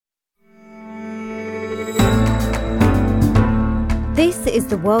is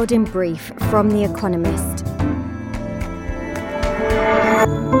The World in Brief from The Economist.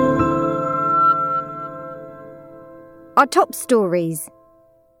 Our top stories.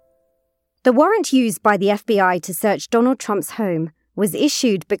 The warrant used by the FBI to search Donald Trump's home was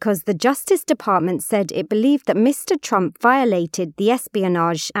issued because the Justice Department said it believed that Mr. Trump violated the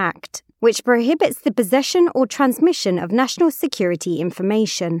Espionage Act, which prohibits the possession or transmission of national security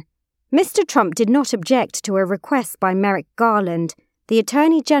information. Mr. Trump did not object to a request by Merrick Garland, the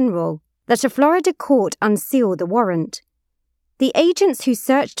Attorney General, that a Florida court unseal the warrant. The agents who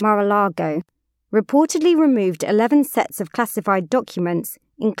searched Mar-a-Lago reportedly removed 11 sets of classified documents,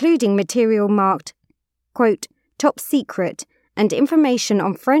 including material marked, quote, top secret, and information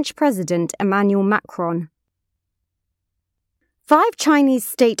on French President Emmanuel Macron. 5 Chinese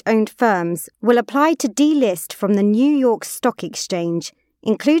state-owned firms will apply to delist from the New York Stock Exchange,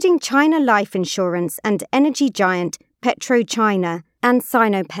 including China Life Insurance and energy giant PetroChina and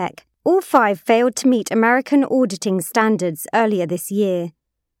Sinopec. All 5 failed to meet American auditing standards earlier this year.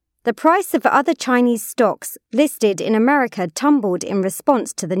 The price of other Chinese stocks listed in America tumbled in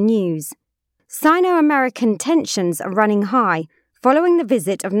response to the news. Sino-American tensions are running high following the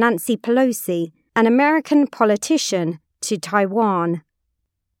visit of Nancy Pelosi, an American politician, to Taiwan.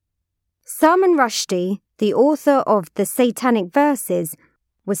 Salman Rushdie, the author of The Satanic Verses,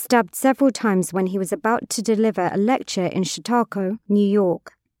 was stabbed several times when he was about to deliver a lecture in Chautauqua, New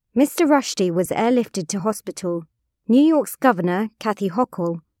York. Mr. Rushdie was airlifted to hospital. New York's Governor, Kathy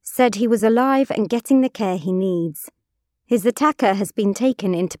Hochul, said he was alive and getting the care he needs. His attacker has been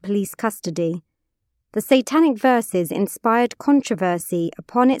taken into police custody. The Satanic Verses inspired controversy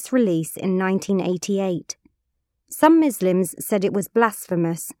upon its release in 1988. Some Muslims said it was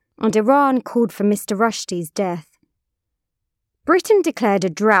blasphemous, and Iran called for Mr. Rushdie's death. Britain declared a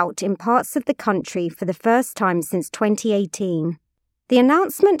drought in parts of the country for the first time since 2018. The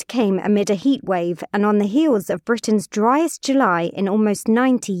announcement came amid a heatwave and on the heels of Britain's driest July in almost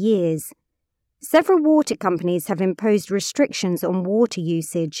 90 years. Several water companies have imposed restrictions on water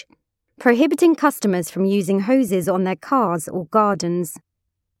usage, prohibiting customers from using hoses on their cars or gardens.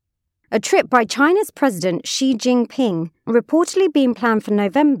 A trip by China's President Xi Jinping, reportedly being planned for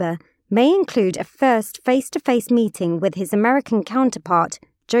November, may include a first face-to-face meeting with his American counterpart,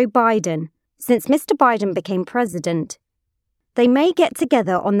 Joe Biden, since Mr. Biden became president. They may get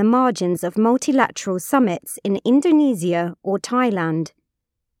together on the margins of multilateral summits in Indonesia or Thailand.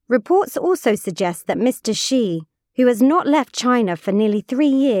 Reports also suggest that Mr. Xi, who has not left China for nearly 3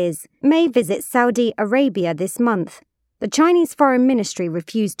 years, may visit Saudi Arabia this month. The Chinese Foreign Ministry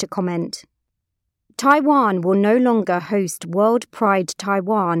refused to comment. Taiwan will no longer host World Pride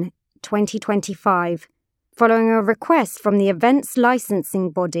Taiwan 2025, following a request from the event's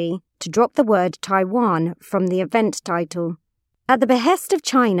licensing body to drop the word Taiwan from the event title. At the behest of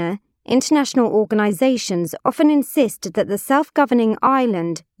China, international organizations often insist that the self-governing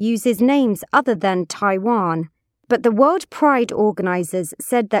island uses names other than Taiwan, but the World Pride organizers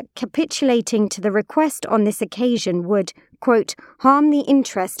said that capitulating to the request on this occasion would, quote, harm the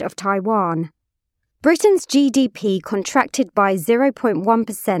interest of Taiwan. Britain's GDP contracted by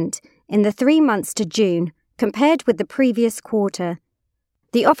 0.1% in the 3 months to June, compared with the previous quarter.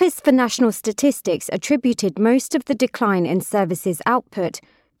 The Office for National Statistics attributed most of the decline in services output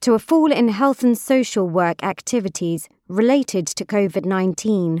to a fall in health and social work activities related to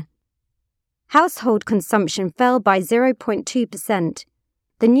COVID-19. Household consumption fell by 0.2%.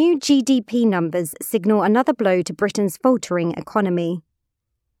 The new GDP numbers signal another blow to Britain's faltering economy.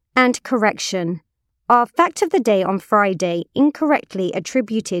 And correction. Our fact of the day on Friday incorrectly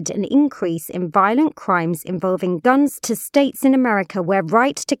attributed an increase in violent crimes involving guns to states in America where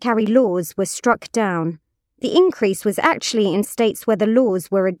right-to-carry laws were struck down. The increase was actually in states where the laws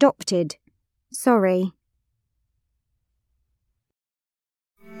were adopted. Sorry.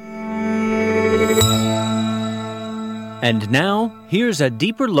 And now, here's a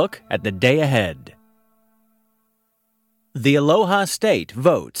deeper look at the day ahead. The Aloha State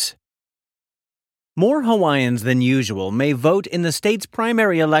votes. More Hawaiians than usual may vote in the state's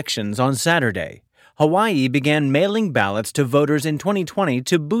primary elections on Saturday. Hawaii began mailing ballots to voters in 2020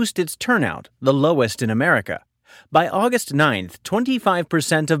 to boost its turnout, the lowest in America. By August 9th,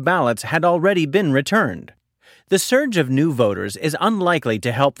 25% of ballots had already been returned. The surge of new voters is unlikely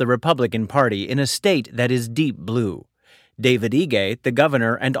to help the Republican Party in a state that is deep blue. David Ige, the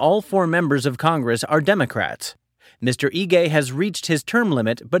governor, and all 4 members of Congress are Democrats. Mr. Ige has reached his term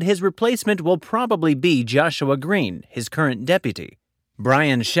limit, but his replacement will probably be Joshua Green, his current deputy.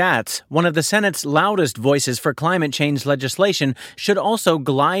 Brian Schatz, one of the Senate's loudest voices for climate change legislation, should also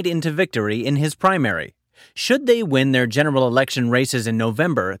glide into victory in his primary. Should they win their general election races in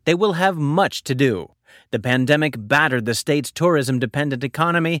November, they will have much to do. The pandemic battered the state's tourism-dependent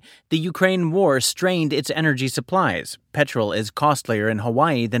economy, the Ukraine war strained its energy supplies, petrol is costlier in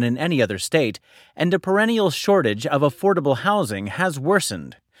Hawaii than in any other state, and a perennial shortage of affordable housing has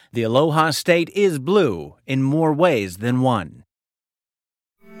worsened. The Aloha State is blue in more ways than one.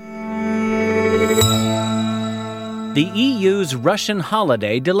 The EU's Russian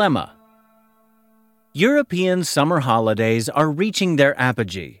holiday dilemma. European summer holidays are reaching their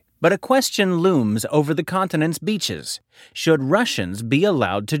apogee, but a question looms over the continent's beaches. Should Russians be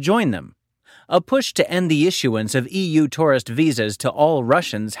allowed to join them? A push to end the issuance of EU tourist visas to all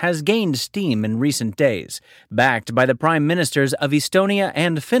Russians has gained steam in recent days, backed by the prime ministers of Estonia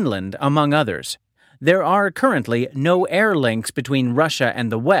and Finland, among others. There are currently no air links between Russia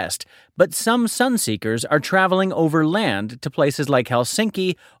and the West, but some sunseekers are traveling over land to places like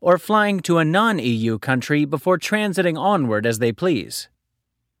Helsinki or flying to a non-EU country before transiting onward as they please.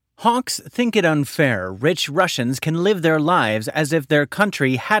 Hawks think it unfair rich Russians can live their lives as if their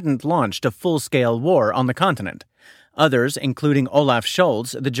country hadn't launched a full-scale war on the continent. Others, including Olaf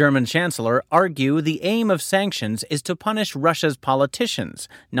Scholz, the German chancellor, argue the aim of sanctions is to punish Russia's politicians,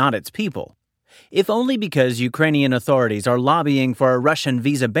 not its people. If only because Ukrainian authorities are lobbying for a Russian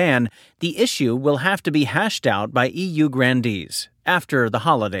visa ban, the issue will have to be hashed out by EU grandees. After the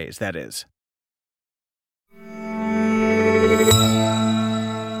holidays, that is.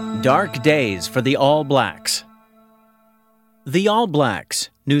 Dark days for the All Blacks. The All Blacks,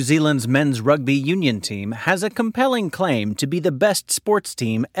 New Zealand's men's rugby union team, has a compelling claim to be the best sports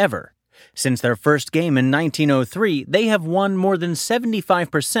team ever. Since their first game in 1903, they have won more than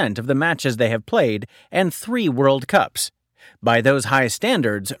 75% of the matches they have played and 3 World Cups. By those high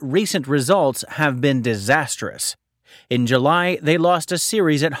standards, recent results have been disastrous. In July, they lost a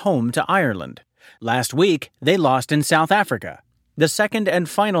series at home to Ireland. Last week, they lost in South Africa. The second and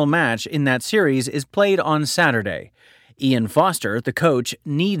final match in that series is played on Saturday. Ian Foster, the coach,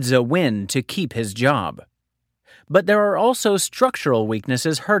 needs a win to keep his job. But there are also structural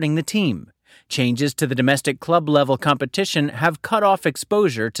weaknesses hurting the team. Changes to the domestic club-level competition have cut off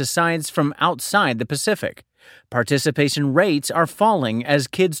exposure to sides from outside the Pacific. Participation rates are falling as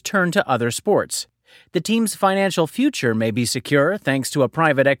kids turn to other sports. The team's financial future may be secure thanks to a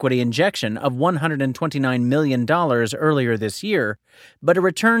private equity injection of $129 million earlier this year, but a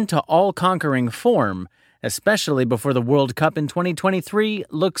return to all-conquering form, especially before the World Cup in 2023,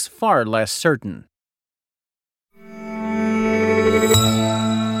 looks far less certain.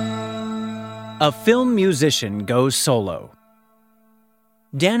 A film musician goes solo.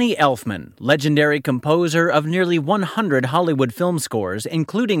 Danny Elfman, legendary composer of nearly 100 Hollywood film scores,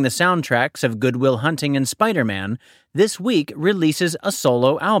 including the soundtracks of Good Will Hunting and Spider-Man, this week releases a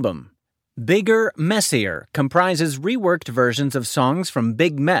solo album. Bigger, Messier comprises reworked versions of songs from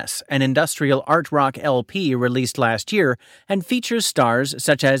Big Mess, an industrial art rock LP released last year, and features stars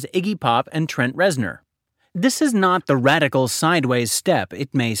such as Iggy Pop and Trent Reznor. This is not the radical sideways step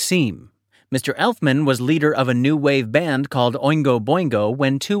it may seem. Mr. Elfman was leader of a new wave band called Oingo Boingo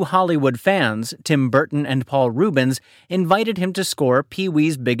when 2 Hollywood fans, Tim Burton and Paul Rubens, invited him to score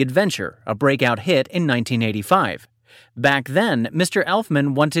Pee-wee's Big Adventure, a breakout hit in 1985. Back then, Mr.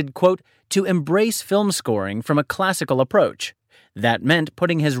 Elfman wanted, quote, to embrace film scoring from a classical approach. That meant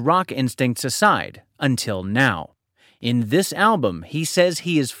putting his rock instincts aside, until now. In this album, he says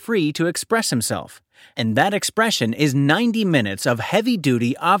he is free to express himself. And that expression is 90 minutes of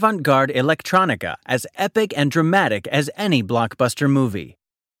heavy-duty avant-garde electronica, as epic and dramatic as any blockbuster movie.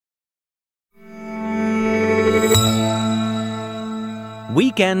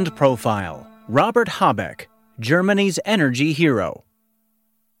 Weekend Profile. Robert Habeck, Germany's energy hero.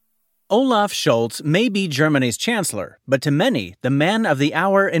 Olaf Scholz may be Germany's chancellor, but to many, the man of the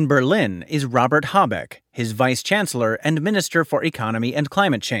hour in Berlin is Robert Habeck, his vice-chancellor and minister for economy and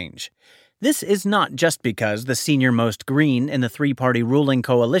climate change. This is not just because the senior-most Green in the 3-party ruling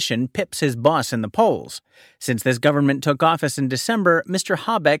coalition pips his boss in the polls. Since this government took office in December, Mr.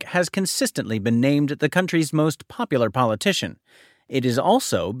 Habeck has consistently been named the country's most popular politician. It is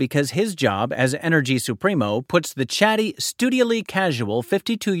also because his job as Energy Supremo puts the chatty, studially casual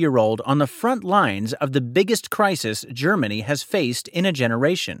 52-year-old on the front lines of the biggest crisis Germany has faced in a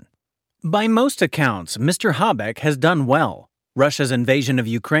generation. By most accounts, Mr. Habeck has done well. Russia's invasion of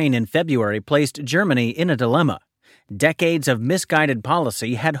Ukraine in February placed Germany in a dilemma. Decades of misguided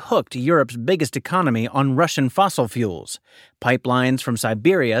policy had hooked Europe's biggest economy on Russian fossil fuels. Pipelines from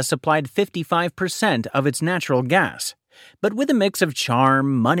Siberia supplied 55% of its natural gas. But with a mix of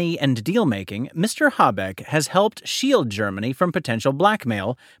charm, money, and deal-making, Mr. Habeck has helped shield Germany from potential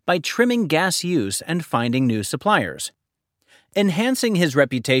blackmail by trimming gas use and finding new suppliers. Enhancing his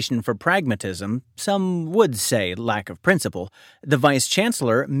reputation for pragmatism, some would say lack of principle, the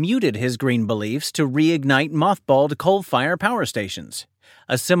vice-chancellor muted his green beliefs to reignite mothballed coal-fired power stations.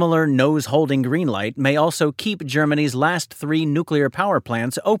 A similar nose-holding green light may also keep Germany's last 3 nuclear power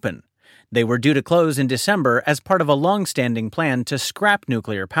plants open. They were due to close in December as part of a long-standing plan to scrap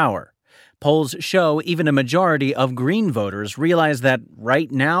nuclear power. Polls show even a majority of Green voters realize that,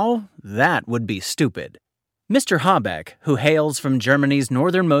 right now, that would be stupid. Mr. Habeck, who hails from Germany's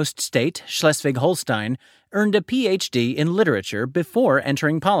northernmost state, Schleswig-Holstein, earned a Ph.D. in literature before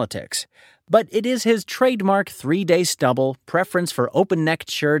entering politics. But it is his trademark 3-day stubble, preference for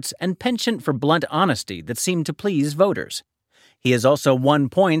open-necked shirts, and penchant for blunt honesty that seem to please voters. He has also won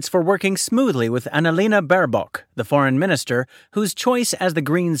points for working smoothly with Annalena Baerbock, the foreign minister, whose choice as the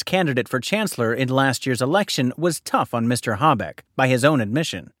Greens' candidate for chancellor in last year's election was tough on Mr. Habeck, by his own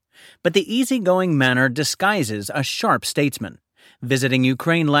admission. But the easygoing manner disguises a sharp statesman. Visiting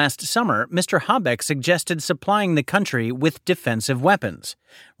Ukraine last summer, Mr. Habeck suggested supplying the country with defensive weapons.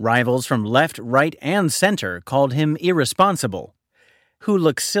 Rivals from left, right, and center called him irresponsible. Who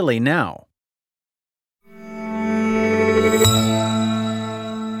looks silly now?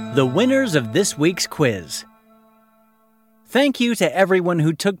 The winners of this week's quiz. Thank you to everyone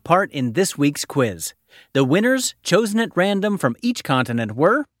who took part in this week's quiz. The winners, chosen at random from each continent,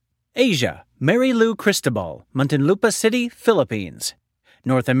 were Asia, Mary Lou Cristobal, Muntinlupa City, Philippines.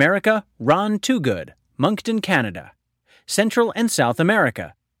 North America, Ron Toogood, Moncton, Canada. Central and South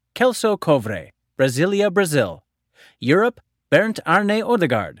America, Kelso Kovre, Brasilia, Brazil. Europe, Bernd Arne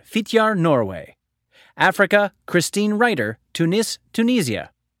Odegaard, Fitjar, Norway. Africa, Christine Reiter, Tunis,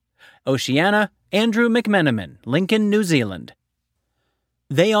 Tunisia. Oceania, Andrew McMenamin, Lincoln, New Zealand.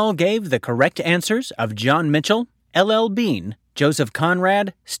 They all gave the correct answers of John Mitchell, L.L. Bean, Joseph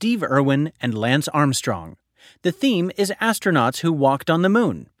Conrad, Steve Irwin, and Lance Armstrong. The theme is astronauts who walked on the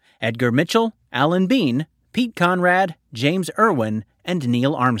moon: Edgar Mitchell, Alan Bean, Pete Conrad, James Irwin, and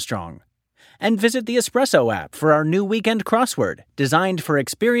Neil Armstrong. And visit the Espresso app for our new weekend crossword, designed for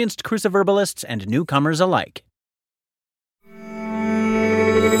experienced cruciverbalists and newcomers alike.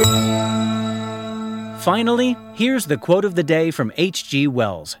 Finally, here's the quote of the day from H.G.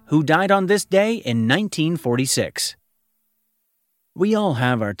 Wells, who died on this day in 1946. We all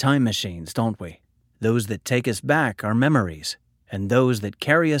have our time machines, don't we? Those that take us back are memories, and those that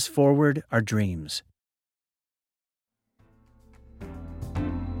carry us forward are dreams.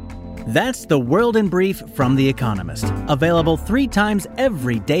 That's The World in Brief from The Economist, available 3 times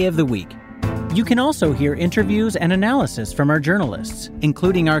every day of the week. You can also hear interviews and analysis from our journalists,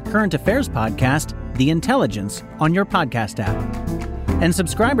 including our current affairs podcast, The Intelligence, on your podcast app. And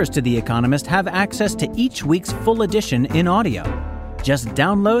subscribers to The Economist have access to each week's full edition in audio. Just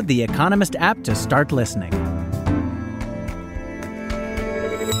download the Economist app to start listening.